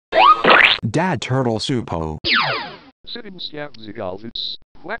Dad Turtle Csupo. Sitting Skavzigalvits.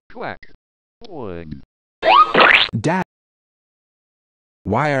 Quack quack. Boing. Dad.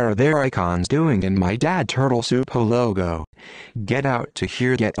 Why are there icons doing in my Dad Turtle Csupo logo? Get out to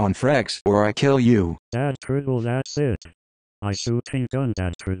here, get on Frex, or I kill you. Dad Turtle, that's it. I shooting gun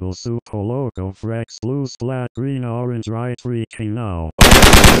Dad Turtle Csupo logo Frex blue splat green orange right freaking now.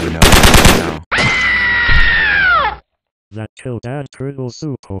 No. That kill Dad Turtle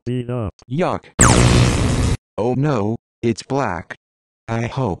Csupo beat up. Yuck. Oh no, it's black. I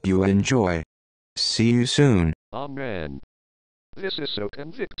hope you enjoy. See you soon. Oh man. This is so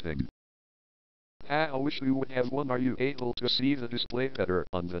convicting. I wish you would have one. Are you able to see the display better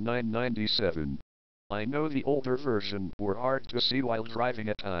on the 997? I know the older version were hard to see while driving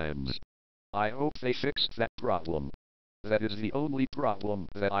at times. I hope they fixed that problem. That is the only problem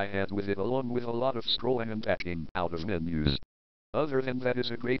that I had with it, along with a lot of scrolling and backing out of menus. Other than that, is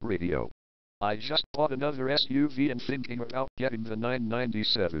a great radio. I just bought another SUV and thinking about getting the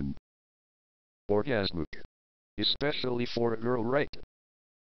 997. Orgasmic. Especially for a girl, right?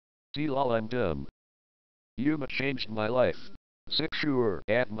 See lol, I'm dumb. Yuma changed my life. Sure,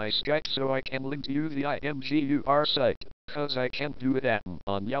 add my Skype so I can link you the IMGUR site, cause I can't do it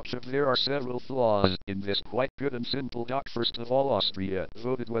on YouTube. There are several flaws in this quite good and simple doc. First of all, Austria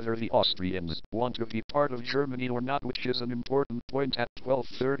voted whether the Austrians want to be part of Germany or not, which is an important point. At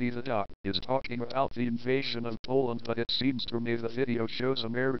 12:30 the doc is talking about the invasion of Poland, but it seems to me the video shows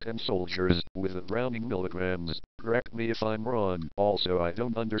American soldiers with the Browning milligrams. Correct me if I'm wrong. Also, I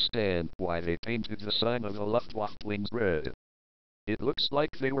don't understand why they painted the sign of the Luftwaffe wings red. It looks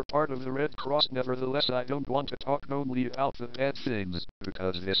like they were part of the Red Cross. Nevertheless, I don't want to talk only about the bad things,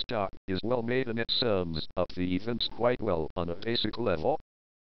 because this doc is well made and it sums up the events quite well on a basic level.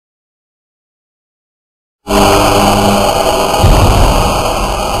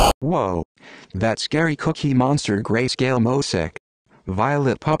 Whoa. That scary cookie monster grayscale mosaic.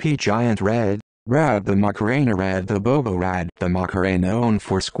 Violet puppy giant red. Rad the Macarena, Rad the Bobo, Rad the Macarena own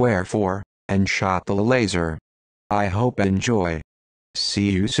for square 4, and shot the laser. I hope enjoy.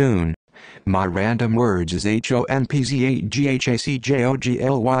 See you soon. My random words is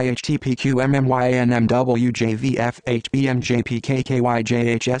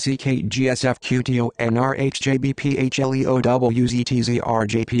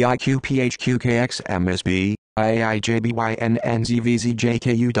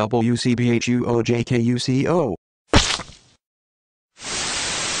IIJBYNNZVZJKUWCBHUOJKUCO